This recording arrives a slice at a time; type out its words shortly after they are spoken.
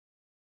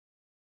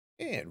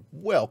And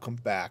welcome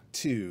back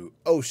to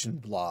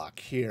Oceanblock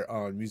here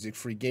on Music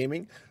Free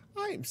Gaming.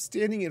 I'm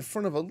standing in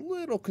front of a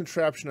little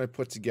contraption I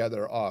put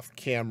together off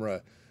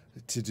camera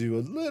to do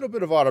a little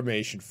bit of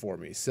automation for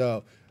me.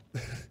 So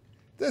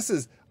this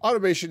is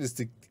automation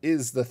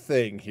is the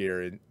thing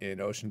here in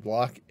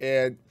Oceanblock.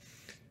 And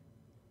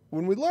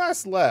when we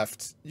last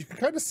left, you can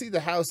kind of see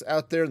the house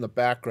out there in the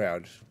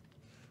background.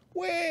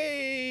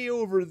 Way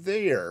over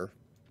there.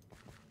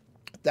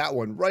 That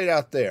one right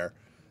out there.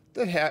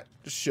 That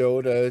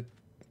showed a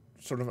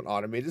sort of an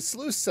automated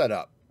sluice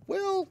setup.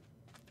 Well,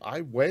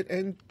 I went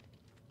and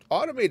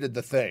automated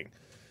the thing.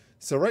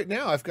 So right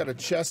now I've got a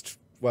chest.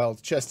 Well,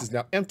 the chest is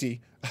now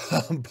empty,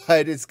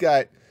 but it's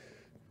got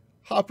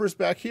hoppers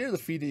back here,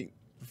 the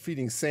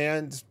feeding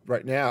sand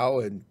right now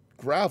and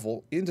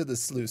gravel into the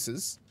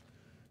sluices.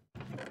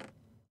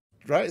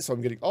 Right, so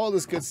I'm getting all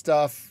this good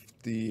stuff.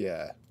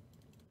 The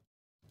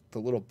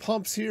little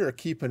pumps here are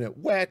keeping it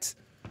wet.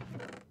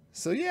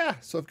 So yeah,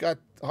 so I've got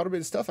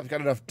automated stuff. I've got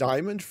enough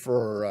diamond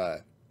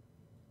for,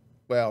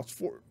 well,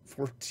 it's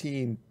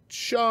 14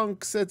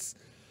 chunks.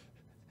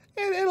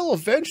 And it'll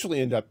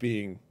eventually end up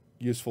being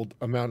useful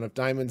amount of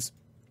diamonds.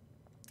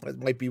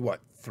 It might be,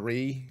 what,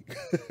 3?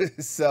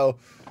 So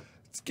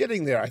it's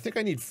getting there. I think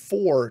I need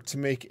 4 to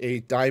make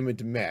a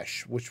diamond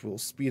mesh, which will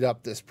speed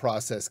up this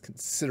process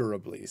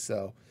considerably.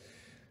 So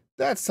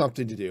that's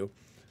something to do.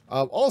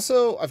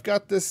 Also, I've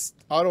got this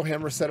auto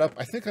hammer set up.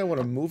 I think I want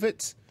to move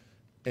it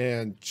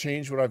and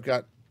change what I've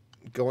got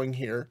going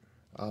here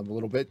a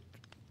little bit.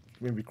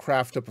 Maybe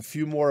craft up a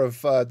few more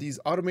of these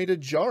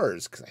automated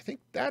jars, because I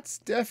think that's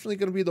definitely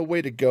going to be the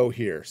way to go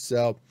here.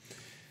 So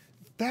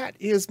that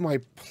is my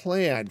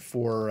plan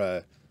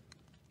for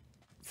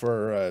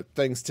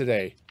things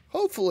today.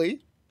 Hopefully,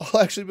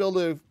 I'll actually be able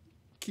to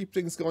keep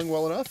things going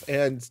well enough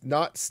and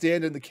not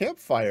stand in the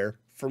campfire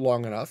for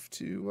long enough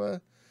to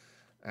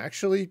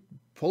actually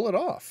pull it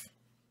off.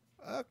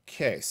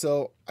 Okay,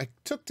 so I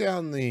took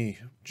down the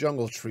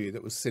jungle tree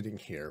that was sitting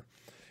here.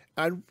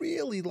 I'd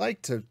really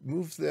like to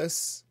move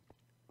this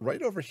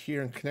right over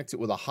here and connect it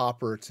with a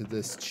hopper to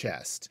this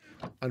chest.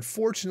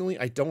 Unfortunately,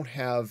 I don't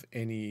have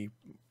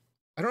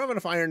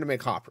enough iron to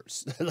make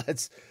hoppers.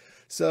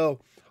 So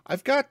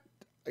I've got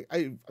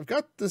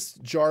this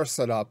jar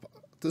set up.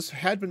 This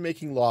had been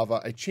making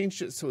lava. I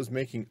changed it so it was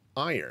making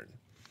iron.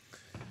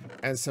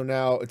 And so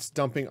now it's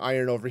dumping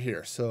iron over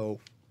here. So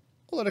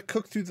I'll let it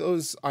cook through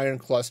those iron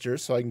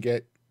clusters so I can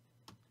get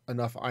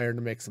enough iron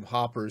to make some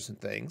hoppers and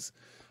things.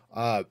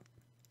 And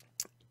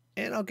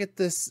I'll get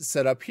this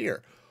set up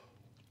here.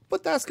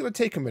 But that's going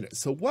to take a minute.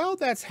 So while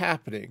that's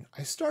happening,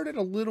 I started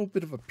a little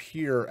bit of a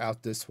pier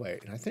out this way.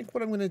 And I think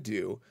what I'm going to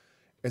do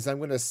is I'm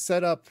going to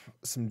set up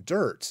some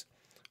dirt,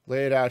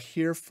 lay it out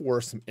here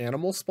for some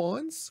animal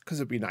spawns, because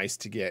it'd be nice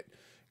to get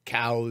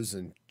cows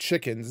and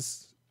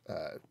chickens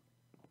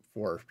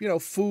for,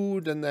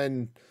 food, and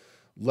then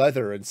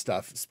leather and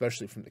stuff,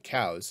 especially from the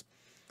cows.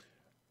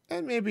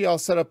 And maybe I'll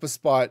set up a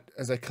spot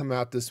as I come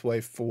out this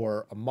way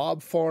for a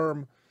mob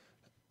farm,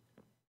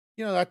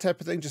 that type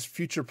of thing, just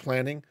future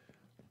planning.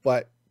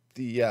 But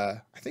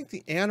I think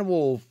the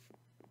animal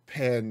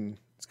pen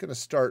is going to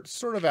start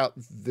sort of out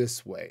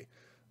this way,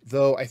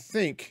 though I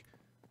think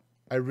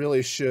I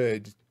really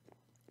should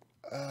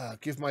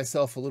give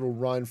myself a little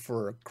run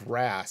for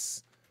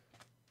grass,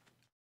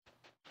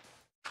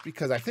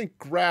 because I think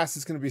grass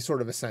is going to be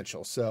sort of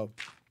essential. So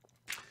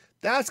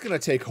that's going to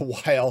take a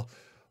while,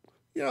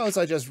 as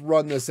I just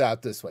run this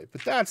out this way.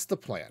 But that's the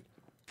plan.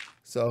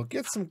 So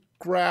get some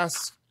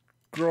grass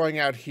growing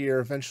out here,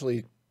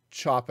 eventually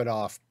chop it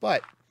off.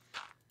 But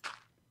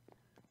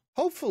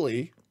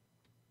hopefully,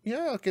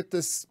 I'll get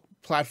this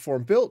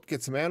platform built,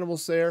 get some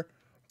animals there,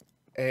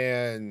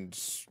 and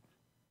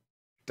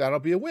that'll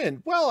be a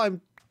win. Well,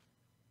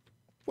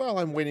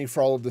 I'm waiting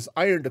for all of this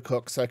iron to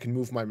cook so I can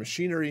move my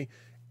machinery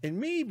and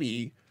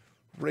maybe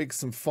rig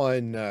some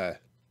fun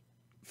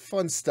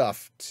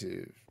stuff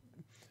to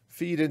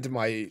feed into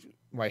my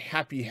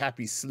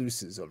happy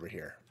sluices over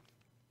here.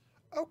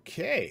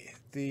 Okay,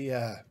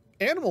 the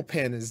animal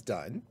pen is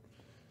done.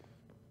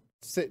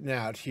 Sitting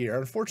out here.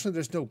 Unfortunately,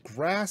 there's no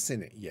grass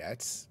in it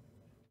yet.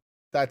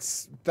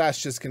 That's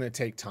just going to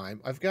take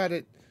time. I've got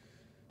it.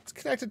 It's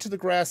connected to the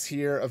grass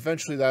here.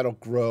 Eventually, that'll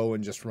grow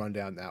and just run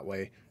down that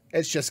way.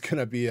 It's just going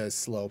to be a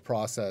slow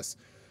process.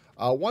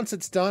 Once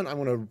it's done,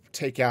 I'm going to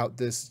take out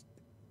this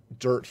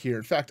dirt here.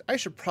 In fact, I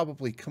should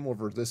probably come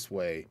over this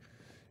way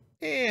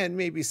and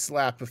maybe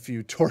slap a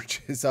few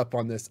torches up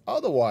on this.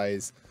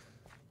 Otherwise,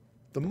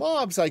 the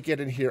mobs I get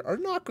in here are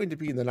not going to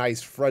be the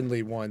nice,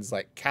 friendly ones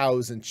like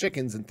cows and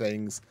chickens and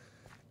things.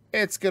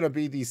 It's going to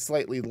be these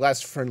slightly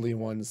less friendly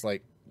ones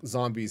like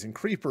zombies and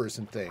creepers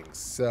and things.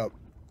 So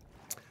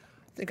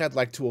I think I'd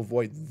like to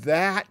avoid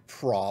that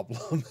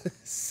problem.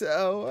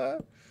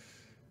 So,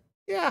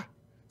 yeah.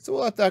 So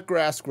we'll let that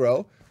grass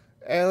grow.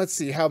 And let's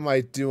see, how am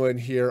I doing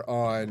here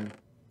on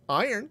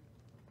iron?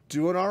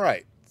 Doing all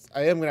right.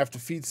 I am going to have to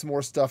feed some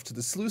more stuff to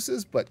the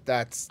sluices, but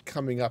that's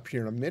coming up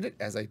here in a minute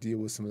as I deal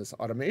with some of this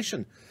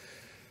automation.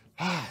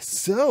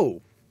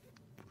 So,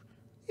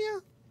 yeah,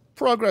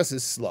 Progress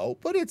is slow,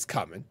 but it's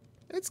coming.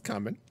 It's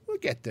coming. We'll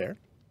get there.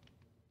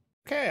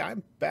 Okay,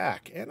 I'm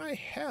back, and I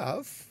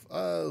have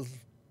a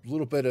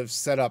little bit of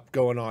setup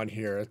going on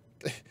here.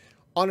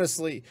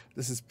 Honestly,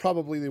 this is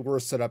probably the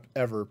worst setup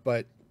ever,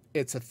 but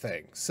it's a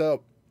thing.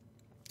 So,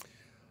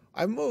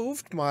 I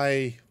moved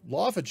my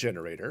lava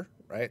generator,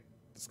 right?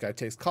 This guy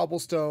takes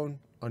cobblestone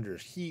under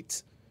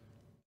heat,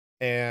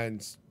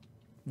 and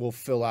will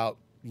fill out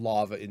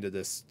lava into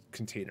this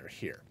container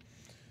here.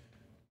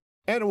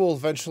 And it will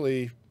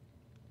eventually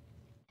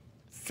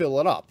fill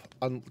it up.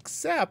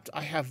 Except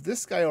I have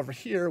this guy over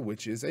here,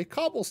 which is a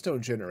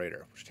cobblestone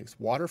generator, which takes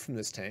water from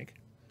this tank,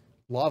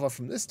 lava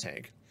from this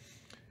tank,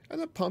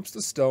 and then pumps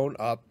the stone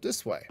up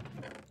this way.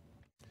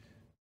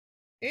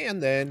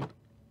 And then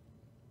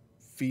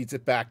feeds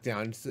it back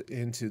down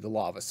into the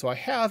lava. So I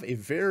have a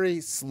very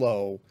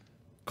slow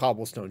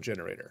cobblestone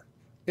generator.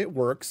 It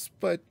works,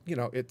 but, you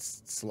know,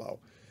 it's slow.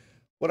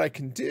 What I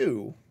can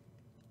do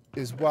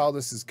is, while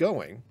this is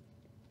going,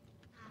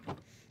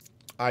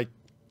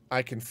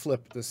 I can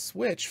flip the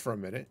switch for a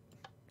minute,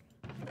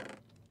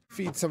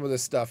 feed some of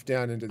this stuff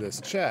down into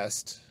this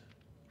chest,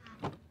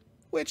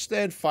 which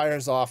then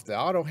fires off the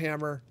auto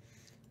hammer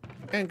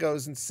and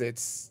goes and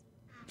sits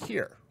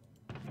here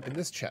in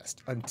this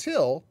chest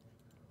until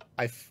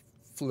I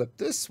flip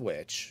this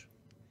switch,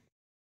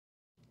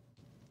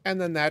 and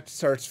then that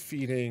starts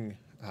feeding,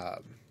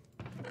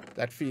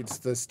 that feeds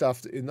the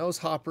stuff in those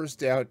hoppers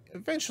down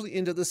eventually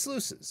into the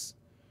sluices.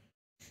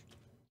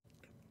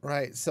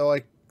 Right, so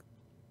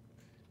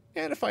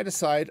and if I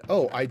decide,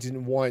 oh, I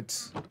didn't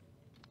want,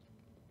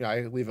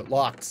 I leave it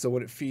locked, so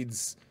when it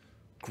feeds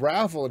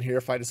gravel in here,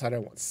 if I decide I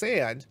want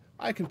sand,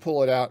 I can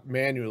pull it out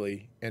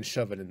manually and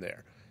shove it in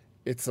there.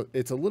 It's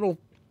a little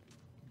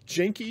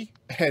janky,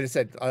 and it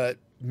said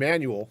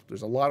manual.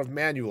 There's a lot of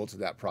manual to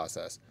that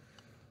process,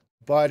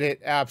 but it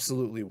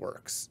absolutely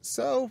works.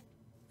 So,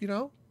 you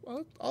know,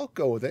 I'll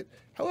go with it.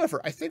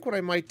 However, I think what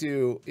I might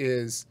do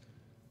is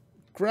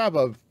grab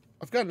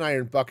I've got an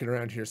iron bucket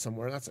around here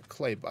somewhere, and that's a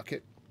clay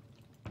bucket.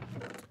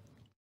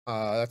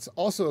 That's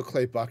also a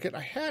clay bucket.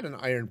 I had an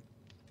iron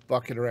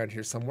bucket around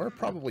here somewhere.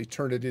 Probably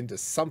turned it into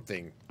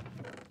something.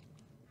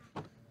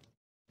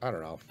 I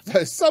don't know.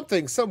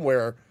 Something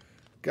somewhere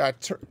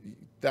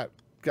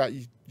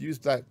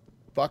used that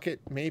bucket,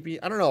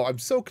 maybe. I don't know. I'm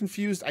so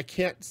confused. I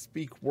can't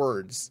speak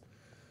words.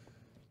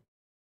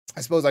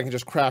 I suppose I can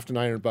just craft an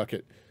iron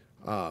bucket.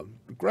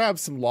 Grab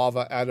some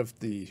lava out of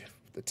the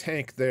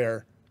tank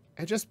there,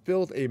 and just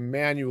build a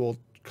manual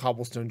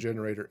cobblestone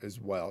generator as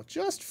well,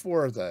 just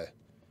for the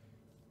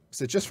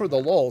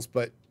lulz,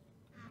 but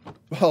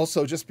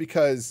also just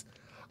because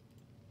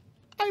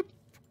I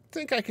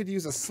think I could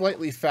use a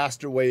slightly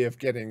faster way of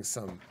getting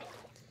some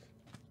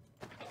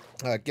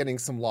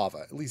lava.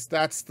 At least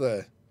that's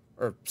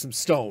or some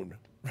stone,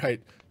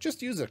 right?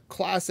 Just use a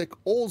classic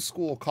old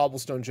school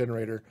cobblestone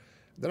generator.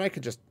 Then I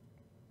could just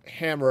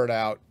hammer it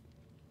out,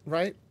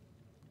 right?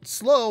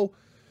 Slow,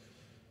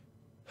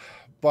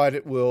 but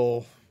it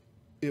will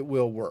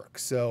work.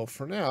 So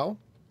for now,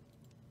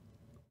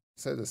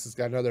 so this has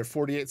got another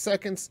 48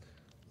 seconds.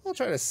 I'll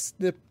try to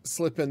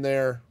slip in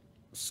there,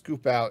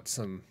 scoop out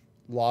some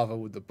lava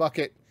with the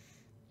bucket.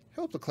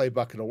 Hope the clay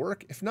bucket will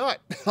work. If not,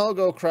 I'll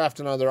go craft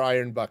another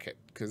iron bucket,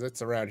 because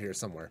it's around here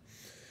somewhere,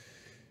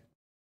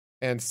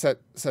 and set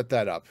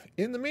that up.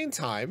 In the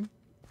meantime,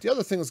 the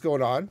other thing that's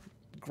going on,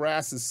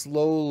 grass is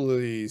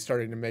slowly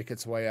starting to make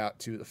its way out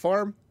to the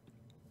farm.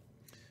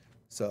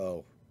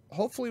 So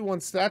hopefully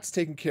once that's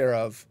taken care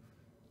of,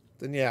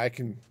 then yeah,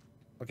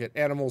 I'll get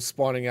animals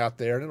spawning out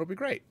there, and it'll be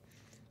great.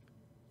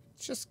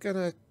 It's just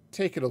gonna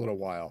take it a little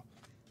while.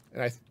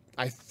 And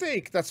I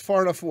think that's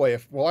far enough away.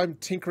 While I'm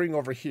tinkering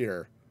over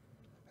here,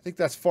 I think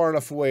that's far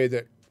enough away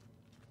that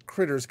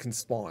critters can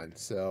spawn.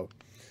 So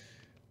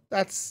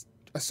that's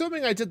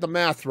assuming I did the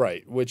math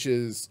right, which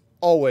is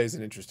always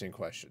an interesting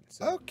question.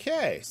 So,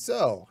 okay,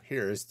 so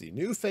here's the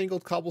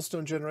newfangled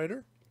cobblestone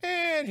generator.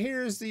 And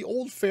here's the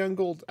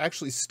old-fangled,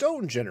 actually,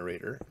 stone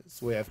generator. That's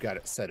the way I've got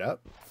it set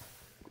up.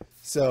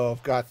 So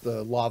I've got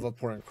the lava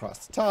pouring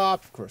across the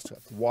top. Of course,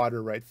 got the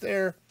water right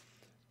there.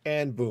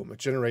 And boom, it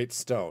generates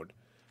stone.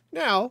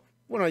 Now,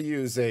 when I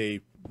use a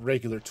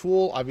regular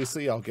tool,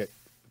 obviously I'll get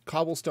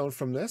cobblestone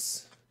from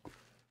this.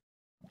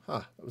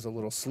 Huh, that was a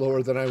little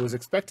slower than I was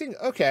expecting.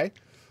 Okay.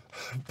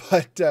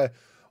 But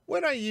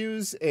when I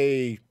use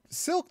a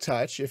silk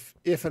touch,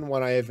 if and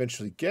when I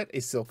eventually get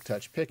a silk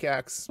touch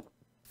pickaxe,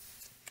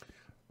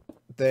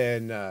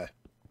 then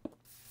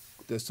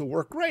this will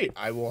work great.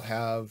 I will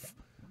have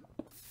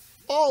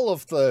all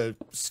of the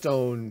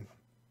stone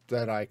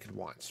that I could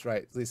want,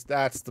 right? At least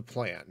that's the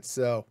plan.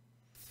 So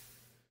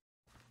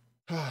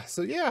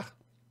yeah,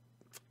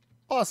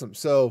 awesome.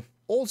 So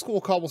old school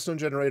cobblestone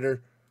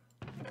generator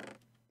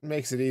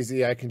makes it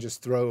easy. I can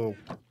just throw,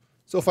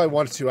 so if I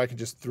wanted to, I can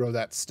just throw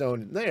that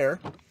stone in there,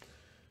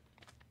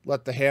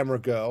 let the hammer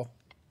go,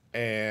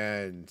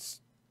 and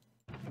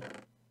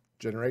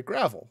generate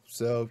gravel.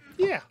 So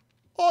yeah,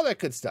 all that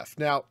good stuff.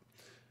 Now,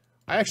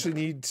 I actually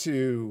need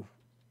to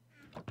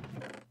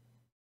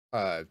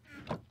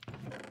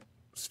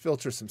Let's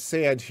filter some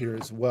sand here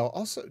as well.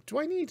 Also, do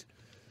I need...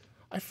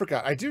 I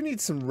forgot. I do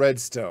need some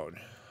redstone.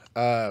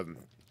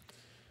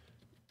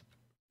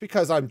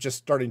 Because I'm just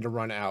starting to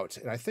run out.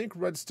 And I think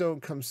redstone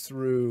comes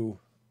through...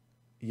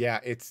 Yeah,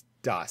 it's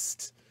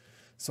dust.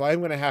 So I'm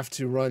going to have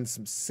to run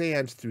some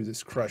sand through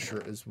this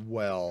crusher as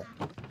well.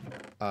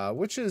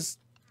 Which is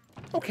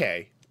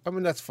okay. I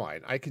mean, that's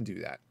fine. I can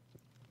do that.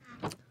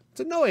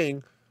 It's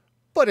annoying,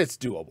 but it's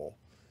doable.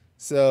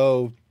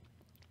 So,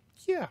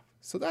 yeah.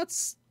 So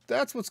that's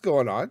what's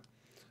going on.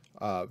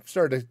 I'm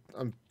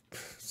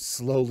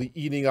slowly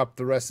eating up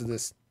the rest of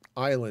this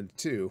island,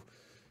 too.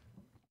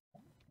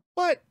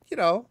 But, you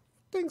know,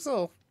 things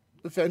will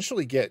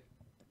eventually get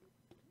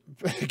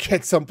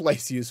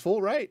someplace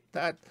useful, right?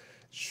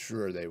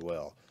 Sure they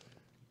will.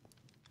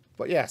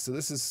 But yeah, so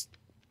this is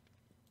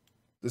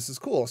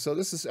cool. So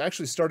this is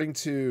actually starting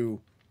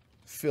to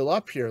fill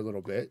up here a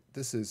little bit.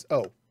 This is,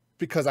 oh,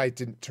 because I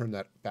didn't turn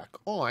that back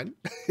on.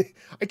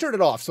 I turned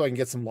it off so I can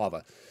get some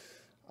lava.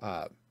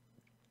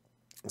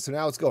 So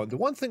now it's going. The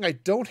one thing I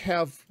don't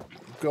have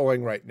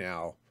going right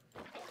now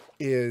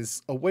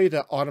is a way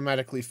to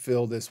automatically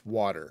fill this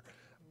water.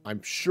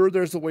 I'm sure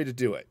there's a way to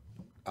do it.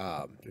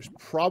 There's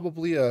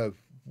probably a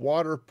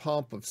water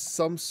pump of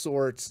some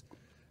sort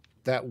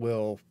that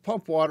will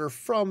pump water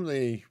from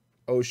the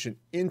ocean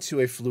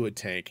into a fluid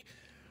tank.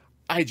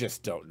 I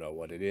just don't know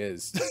what it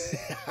is.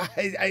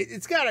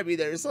 It's got to be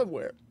there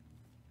somewhere,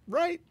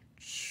 right?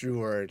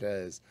 Sure it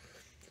is.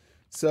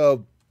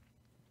 So,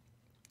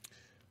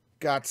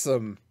 got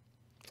some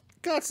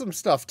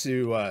stuff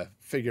to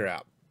figure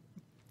out.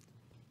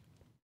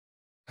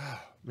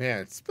 Man,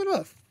 it's been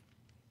a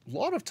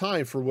lot of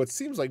time for what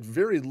seems like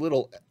very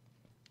little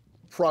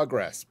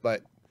progress,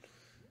 but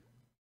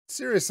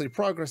seriously,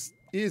 progress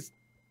is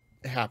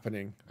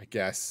happening, I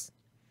guess.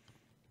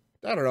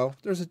 I don't know.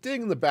 There's a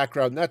ding in the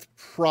background. That's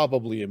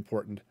probably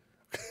important.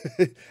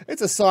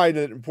 It's a sign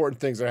that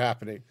important things are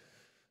happening.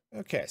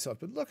 Okay, so I've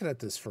been looking at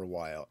this for a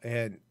while,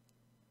 and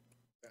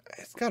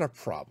it's got a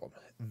problem.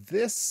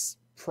 This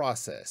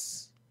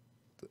process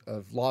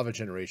of lava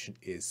generation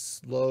is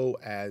slow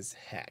as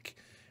heck.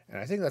 And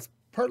I think that's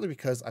partly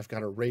because I've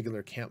got a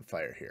regular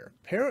campfire here.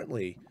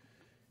 Apparently,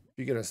 if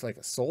you get us like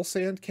a soul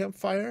sand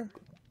campfire,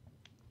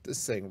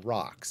 this thing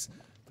rocks.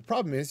 The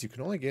problem is you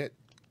can only get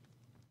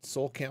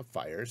soul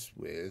campfires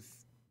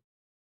with,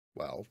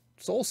 well,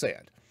 soul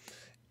sand.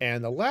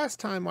 And the last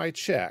time I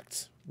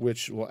checked,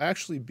 which will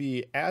actually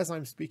be as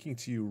I'm speaking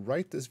to you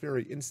right this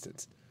very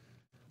instant,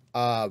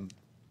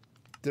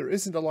 there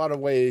isn't a lot of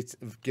ways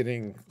of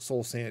getting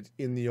soul sand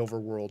in the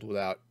overworld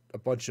without a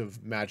bunch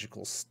of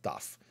magical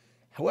stuff.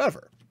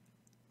 However,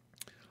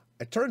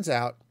 it turns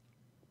out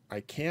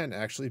I can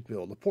actually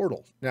build a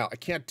portal. Now, I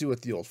can't do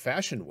it the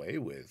old-fashioned way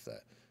with,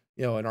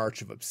 you know, an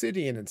arch of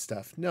obsidian and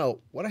stuff.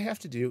 No, what I have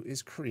to do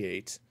is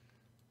create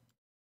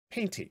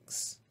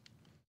paintings.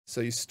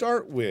 So you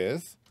start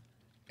with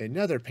a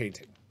nether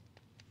painting,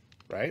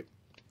 right?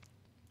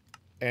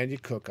 And you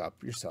cook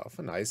up yourself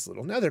a nice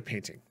little nether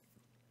painting.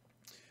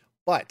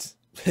 But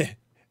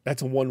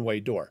that's a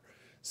one-way door.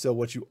 So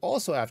what you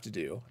also have to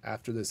do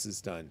after this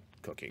is done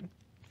cooking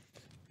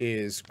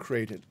is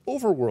create an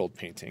overworld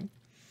painting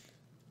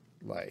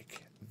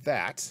like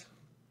that,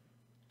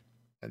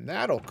 and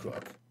that'll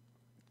cook.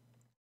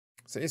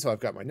 So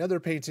I've got my nether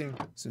painting.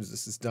 As soon as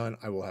this is done,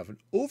 I will have an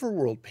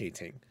overworld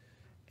painting,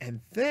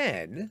 and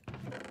then,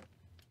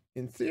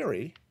 in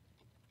theory,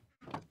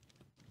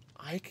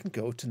 I can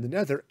go to the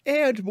nether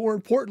and, more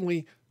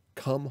importantly,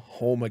 come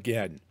home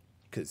again.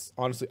 Because,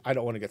 honestly, I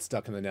don't want to get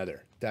stuck in the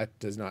nether. That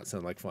does not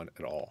sound like fun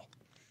at all.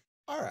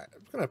 All right,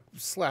 I'm going to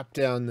slap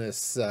down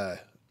this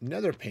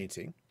nether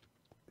painting.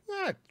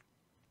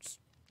 That's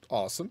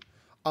awesome.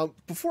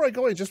 Before I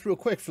go in, just real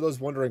quick, for those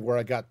wondering where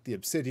I got the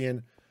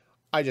obsidian,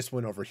 I just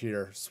went over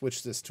here,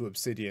 switched this to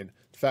obsidian.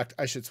 In fact,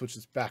 I should switch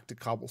this back to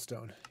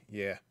cobblestone.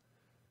 Yeah.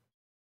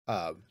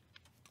 I'm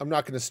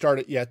not going to start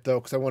it yet, though,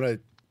 because I want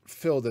to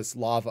fill this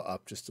lava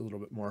up just a little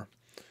bit more.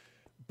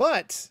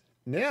 But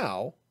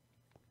now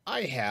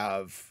I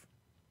have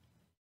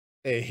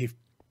a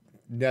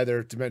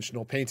nether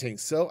dimensional painting.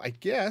 So I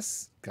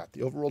guess got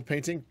the overworld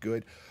painting.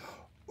 Good.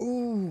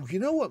 Ooh, you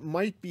know what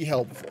might be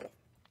helpful?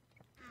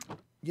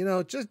 You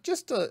know,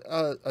 just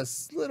a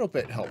little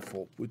bit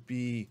helpful would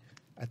be,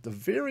 at the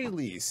very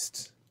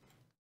least,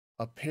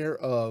 a pair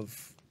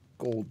of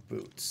gold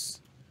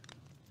boots.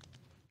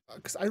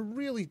 Because I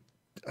really,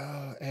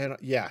 and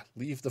yeah,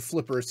 leave the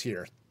flippers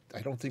here. I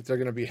don't think they're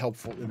going to be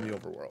helpful in the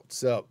overworld.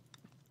 So,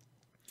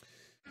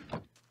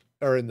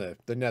 or in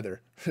the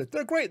nether.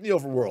 They're great in the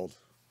overworld.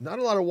 Not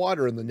a lot of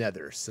water in the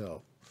nether,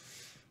 so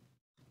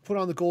put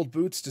on the gold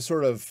boots to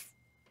sort of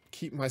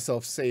keep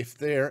myself safe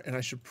there. And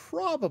I should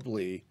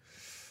probably,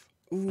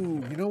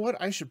 ooh, you know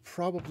what I should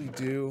probably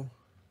do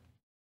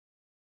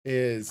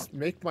is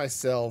make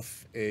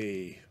myself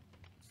a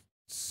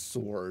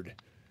sword,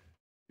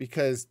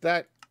 because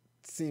that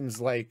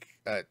seems like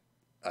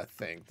a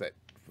thing that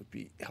would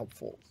be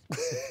helpful.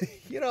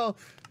 You know,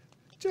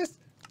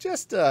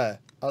 just a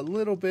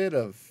little bit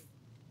of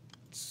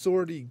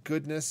swordy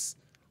goodness.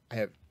 I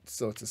have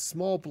So it's a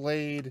small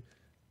blade.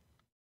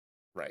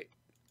 Right.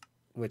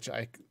 Which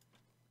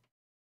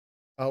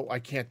oh, I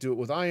can't do it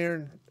with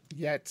iron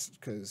yet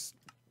because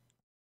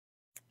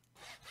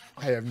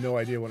I have no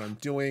idea what I'm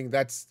doing.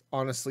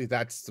 Honestly,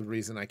 that's the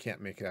reason I can't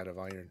make it out of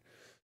iron.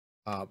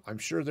 I'm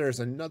sure there's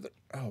another.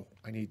 Oh,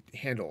 I need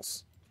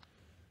handles.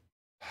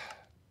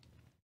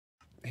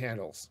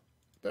 Handles.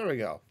 There we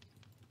go.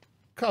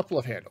 Couple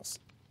of handles.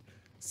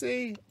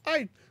 See,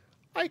 I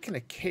can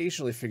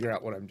occasionally figure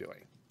out what I'm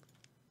doing.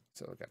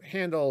 So I got a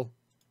handle,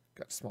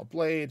 got a small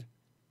blade,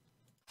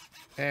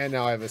 and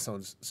now I have a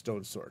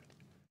stone sword.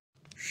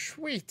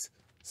 Sweet.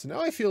 So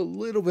now I feel a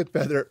little bit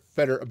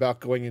better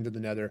about going into the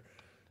nether.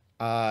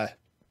 I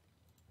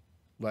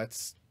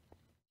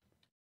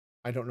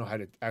don't know how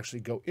to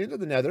actually go into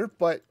the nether,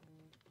 but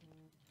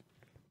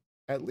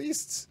at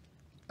least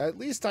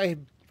I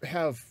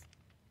have,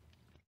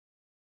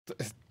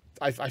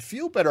 I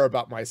feel better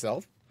about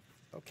myself.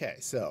 Okay,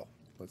 so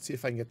let's see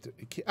if I can get to,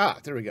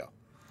 there we go.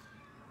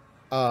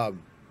 Huh.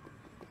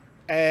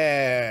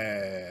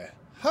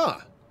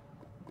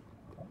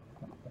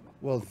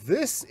 Well,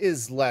 this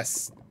is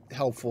less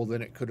helpful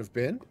than it could have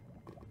been.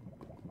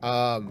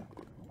 Wow.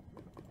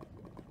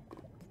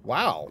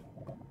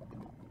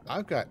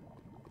 I've got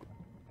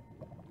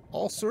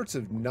all sorts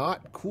of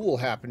not cool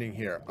happening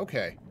here.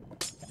 Okay.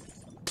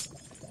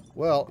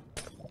 Well,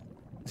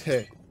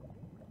 hey,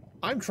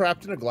 I'm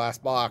trapped in a glass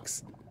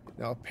box.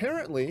 Now,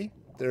 apparently,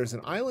 there's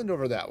an island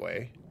over that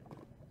way,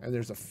 and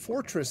there's a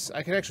fortress.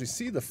 I can actually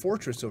see the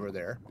fortress over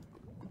there.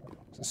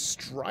 It's a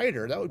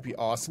strider. That would be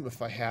awesome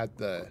if I had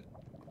the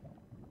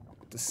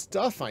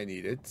stuff I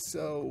needed.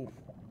 So,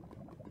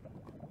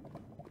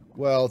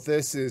 well,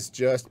 this is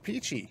just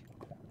peachy.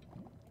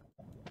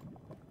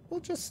 We'll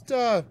just,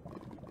 I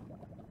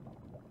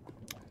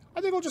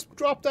think I'll just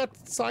drop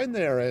that sign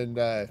there and,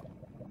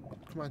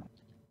 come on,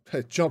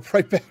 jump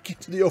right back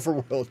into the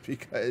overworld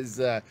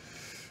because,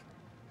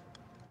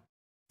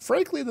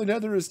 frankly, the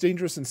nether is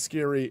dangerous and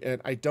scary,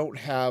 and I don't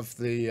have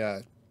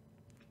the,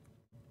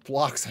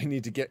 blocks I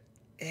need to get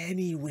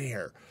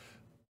anywhere.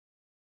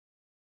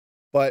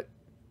 But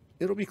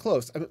it'll be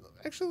close.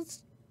 Actually,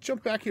 let's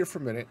jump back here for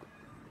a minute.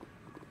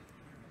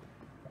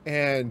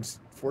 And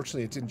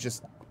fortunately, it didn't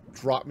just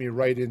drop me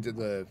right into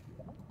the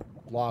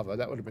lava.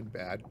 That would have been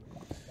bad.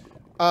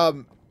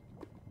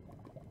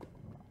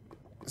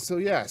 So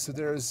yeah, so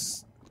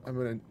there's, I'm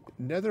gonna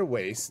nether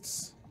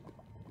wastes.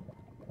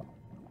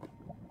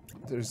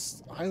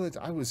 There's islands.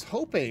 I was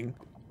hoping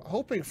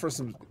for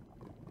some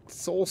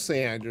soul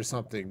sand or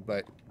something,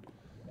 but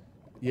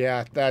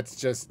yeah, that's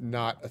just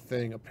not a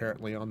thing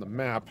apparently on the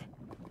map.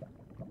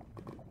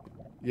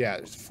 Yeah,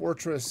 there's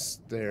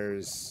fortress,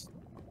 there's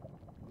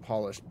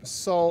polished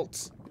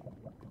basalt.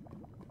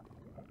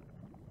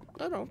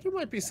 I don't know, there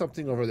might be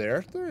something over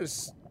there.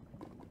 There's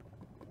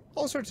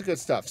all sorts of good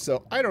stuff.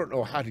 So I don't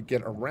know how to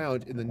get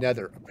around in the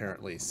nether,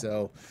 apparently.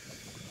 So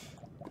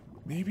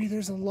maybe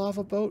there's a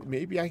lava boat.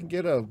 Maybe I can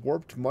get a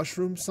warped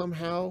mushroom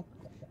somehow.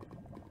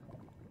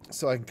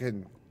 So I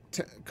can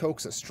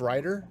coax a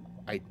strider.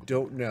 I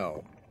don't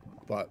know.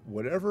 But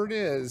whatever it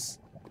is,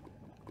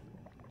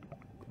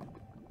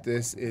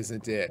 this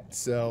isn't it.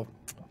 So,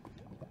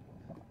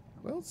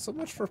 well, so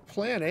much for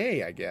plan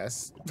A, I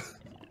guess.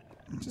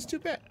 Just too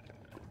bad.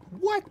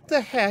 What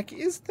the heck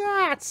is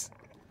that?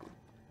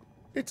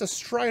 It's a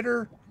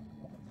strider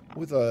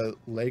with a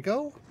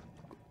Lego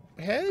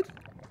head?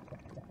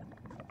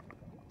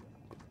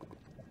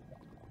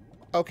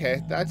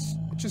 Okay, that's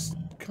just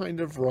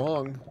kind of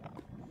wrong.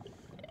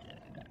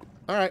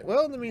 Alright,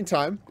 well, in the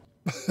meantime,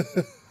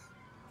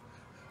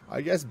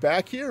 I guess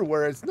back here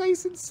where it's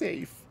nice and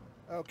safe.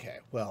 Okay,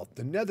 well,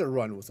 the nether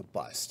run was a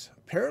bust.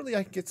 Apparently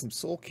I can get some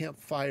soul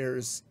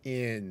campfires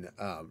in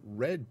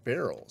red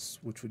barrels,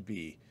 which would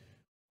be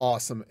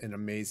awesome and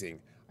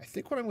amazing. I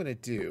think what I'm going to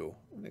do,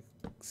 I'm going to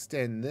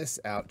extend this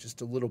out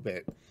just a little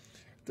bit.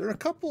 There are a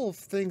couple of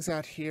things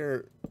out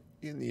here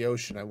in the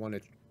ocean I want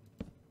to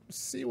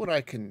see what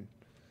I can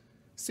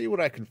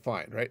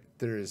find, right?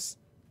 There's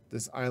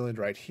this island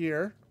right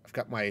here. I've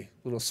got my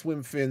little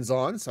swim fins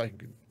on, so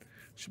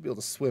should be able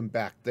to swim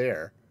back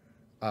there.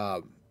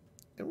 And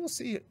we'll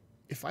see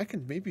if I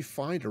can maybe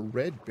find a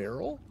red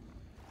barrel,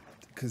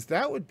 because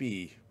that would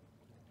be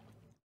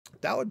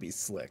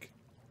slick.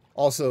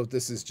 Also,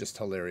 this is just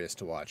hilarious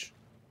to watch.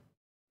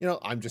 You know,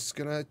 I'm just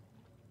gonna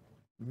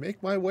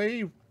make my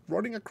way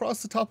running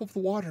across the top of the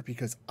water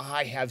because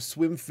I have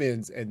swim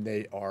fins and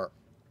they are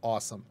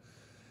awesome.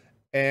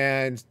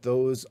 And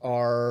those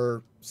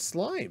are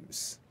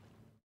slimes.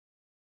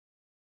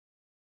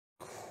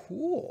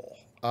 Cool.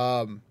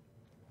 Slimes,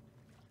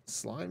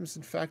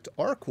 in fact,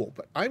 are cool.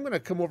 But I'm going to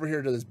come over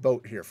here to this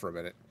boat here for a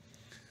minute.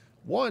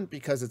 One,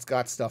 because it's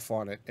got stuff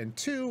on it. And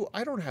two,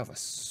 I don't have a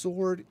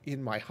sword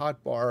in my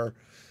hotbar.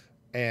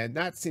 And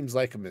that seems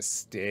like a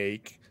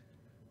mistake.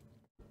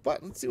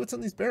 But let's see what's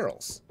on these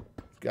barrels.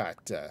 We've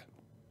got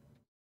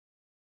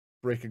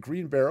break a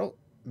green barrel.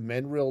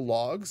 Menril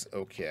logs.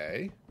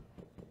 Okay.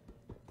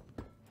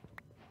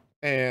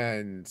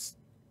 And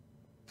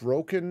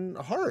broken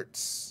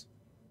hearts.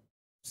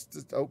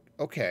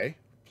 Okay.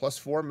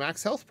 +4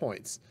 max health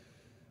points.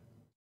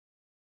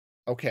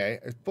 Okay.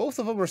 Both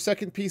of them are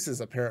second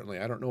pieces, apparently.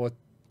 I don't know what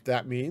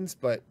that means,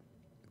 but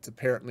it's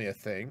apparently a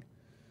thing.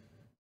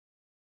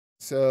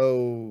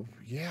 So,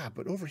 yeah,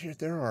 but over here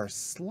there are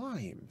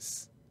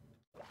slimes.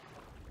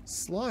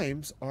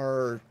 Slimes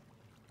are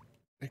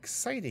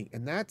exciting,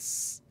 and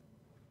that's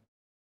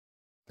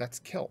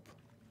kelp,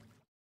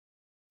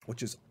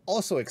 which is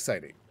also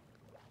exciting.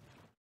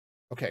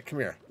 Okay, come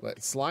here.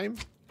 Slime,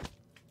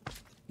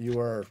 you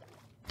are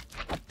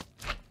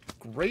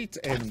great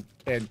and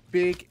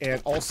big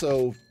and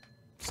also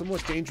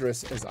somewhat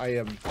dangerous as I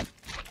am.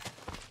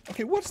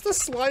 Okay, what's the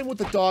slime with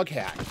the dog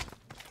hat?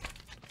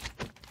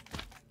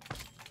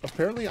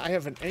 Apparently I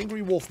have an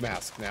angry wolf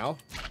mask now.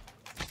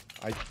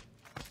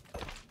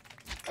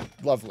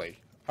 Lovely.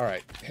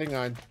 Alright, hang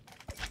on.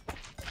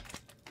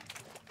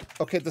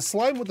 Okay, the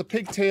slime with the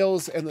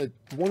pigtails and the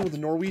one with the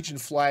Norwegian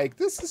flag,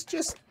 this is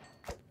just...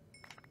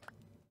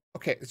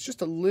 Okay, it's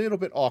just a little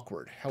bit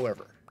awkward.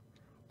 However,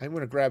 I'm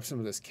going to grab some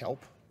of this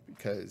kelp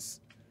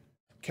because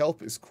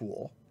kelp is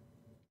cool.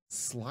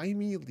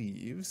 Slimy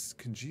leaves,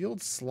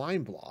 congealed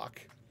slime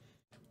block.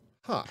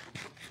 Huh.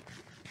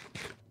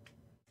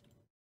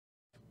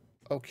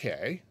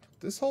 Okay,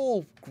 this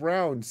whole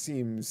ground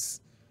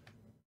seems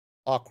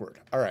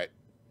awkward. All right.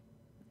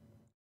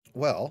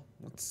 Well,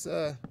 let's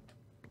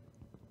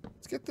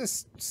get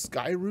this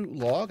skyroot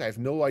log. I have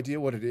no idea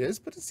what it is,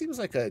 but it seems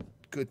like a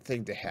good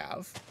thing to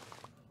have.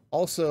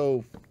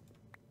 Also,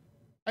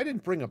 I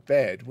didn't bring a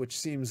bed, which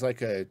seems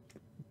like a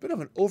bit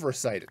of an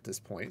oversight at this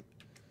point.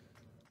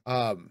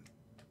 And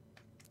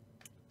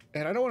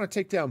I don't want to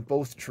take down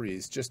both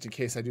trees just in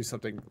case I do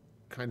something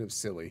kind of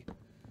silly.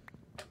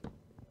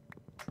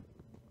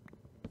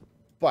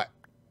 But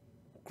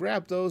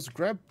grab those,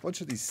 grab a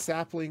bunch of these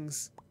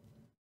saplings,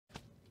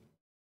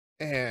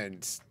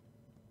 and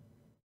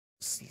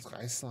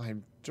sky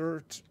slime,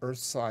 dirt, earth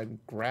slime,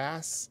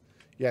 grass.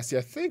 Yeah, see,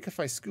 I think if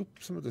I scoop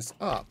some of this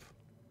up...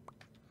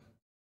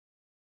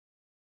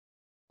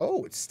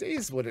 Oh, it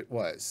stays what it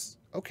was.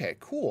 Okay,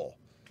 cool.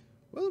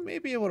 Well,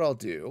 maybe what I'll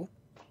do...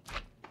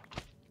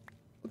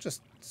 We'll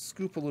just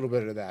scoop a little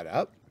bit of that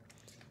up.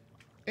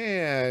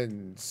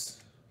 And...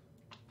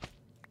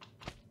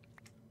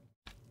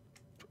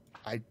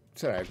 I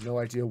said I have no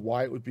idea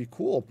why it would be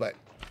cool, but...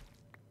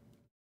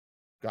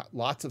 Got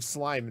lots of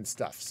slime and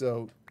stuff,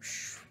 so...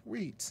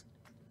 Sweet.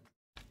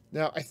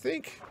 Now, I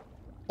think,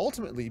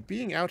 ultimately,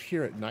 being out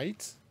here at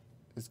night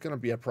is going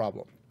to be a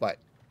problem, but...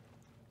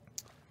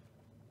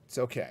 It's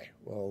okay.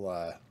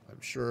 Well,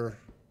 I'm sure...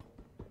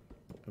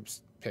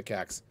 Oops,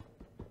 pickaxe.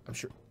 I'm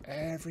sure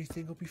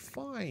everything will be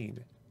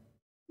fine.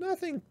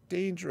 Nothing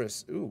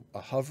dangerous. Ooh,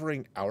 a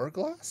hovering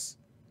hourglass?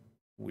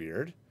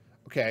 Weird.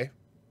 Okay.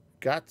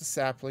 Got the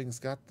saplings,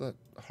 got the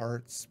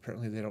hearts.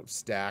 Apparently they don't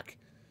stack.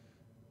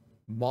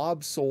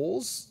 Mob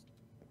souls.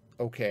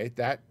 Okay,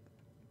 that...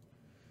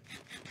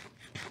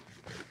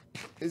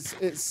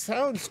 It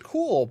sounds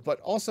cool, but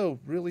also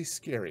really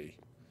scary.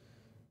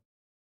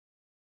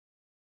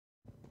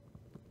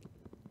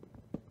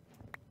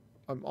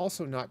 I'm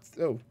also not...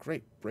 Oh,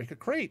 great. Break a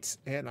crate.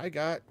 And I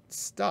got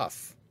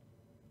stuff.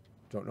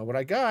 Don't know what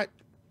I got.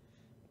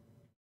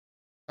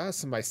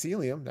 Some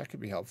mycelium. That could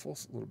be helpful.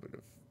 A little bit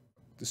of...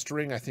 The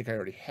string I think I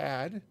already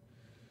had.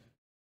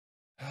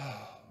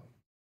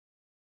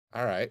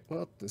 Alright.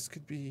 Well, this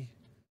could be...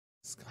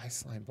 Sky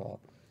slime ball.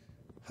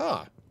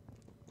 Huh.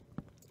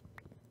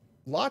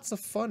 Lots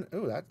of fun.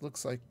 Oh, that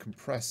looks like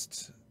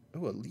compressed...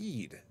 Oh, a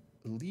lead.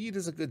 A lead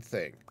is a good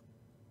thing.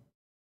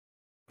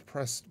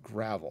 Compressed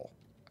gravel.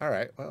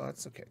 Alright, well,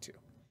 that's okay, too.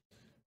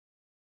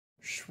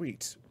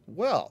 Sweet.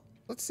 Well,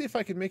 let's see if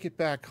I can make it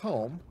back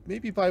home.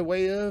 Maybe by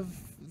way of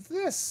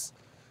this.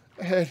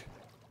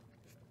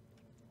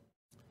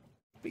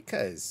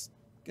 Because,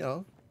 you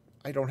know,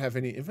 I don't have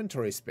any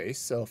inventory space,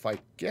 so if I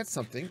get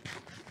something,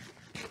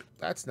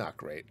 that's not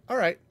great.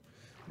 Alright,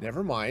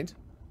 never mind.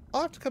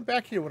 I'll have to come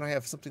back here when I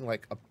have something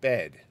like a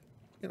bed.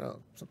 You know,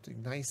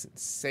 something nice and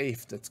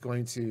safe that's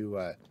going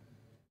to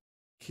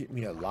keep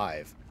me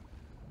alive.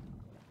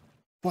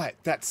 But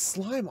that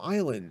slime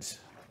island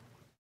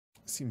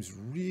seems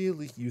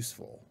really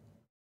useful.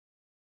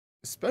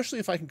 Especially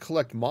if I can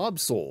collect mob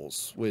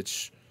souls,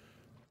 which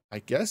I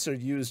guess are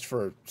used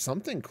for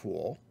something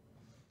cool.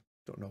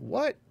 Don't know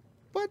what,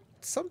 but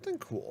something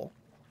cool.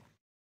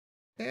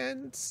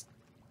 And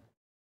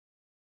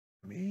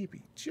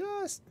maybe,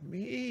 just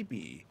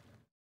maybe,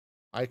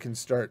 I can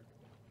start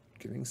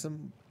getting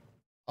some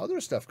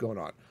other stuff going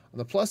on. On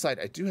the plus side,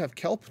 I do have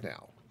kelp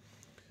now.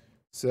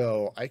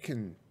 So I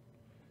can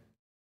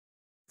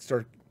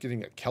start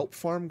getting a kelp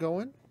farm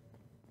going,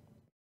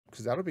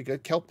 because that'll be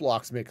good. Kelp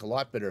blocks make a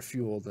lot better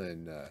fuel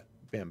than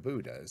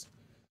bamboo does.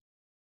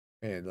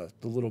 And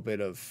the little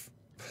bit of...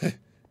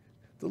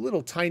 the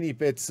little tiny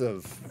bits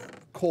of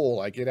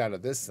coal I get out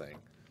of this thing.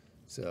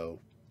 So,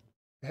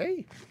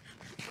 hey,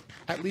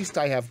 at least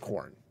I have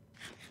corn.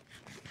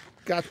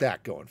 Got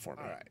that going for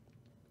me. All right.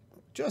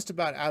 Just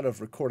about out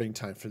of recording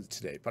time for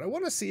today, but I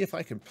want to see if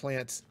I can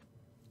plant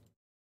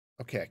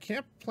Okay, I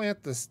can't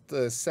plant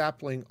the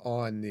sapling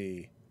on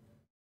the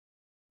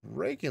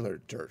regular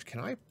dirt.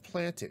 Can I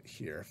plant it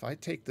here? If I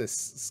take this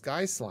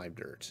sky slime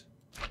dirt,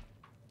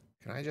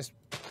 can I just...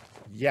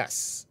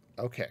 Yes.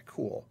 Okay,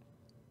 cool.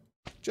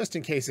 Just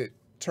in case it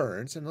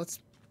turns, and let's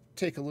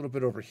take a little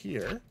bit over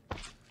here,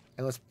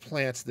 and let's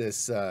plant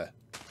this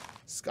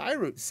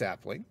skyroot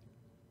sapling.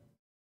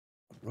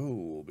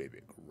 Grow, baby,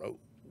 grow.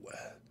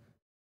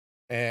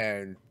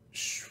 And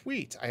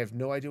sweet, I have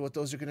no idea what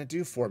those are going to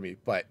do for me,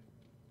 but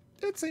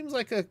it seems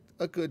like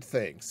a good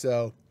thing.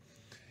 So,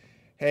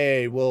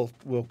 hey, we'll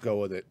go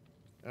with it.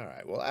 All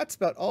right, well, that's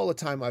about all the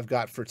time I've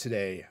got for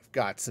today. I've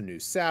got some new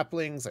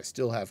saplings. I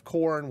still have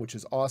corn, which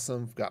is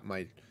awesome. I've got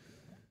my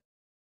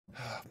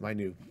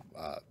new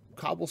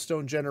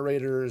cobblestone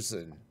generators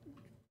and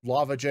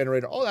lava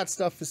generator. All that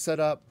stuff is set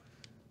up.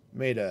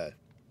 Made a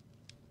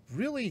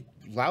really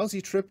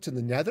lousy trip to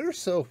the nether.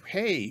 So,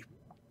 hey,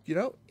 you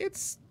know,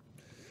 it's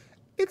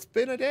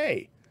been a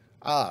day.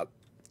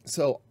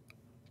 So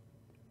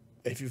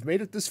if you've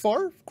made it this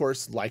far, of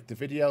course, like the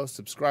video,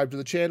 subscribe to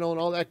the channel, and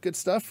all that good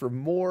stuff for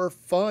more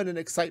fun and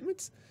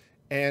excitement.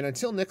 And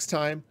until next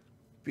time,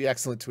 be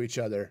excellent to each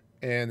other.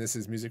 And this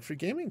is Music Free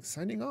Gaming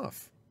signing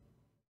off.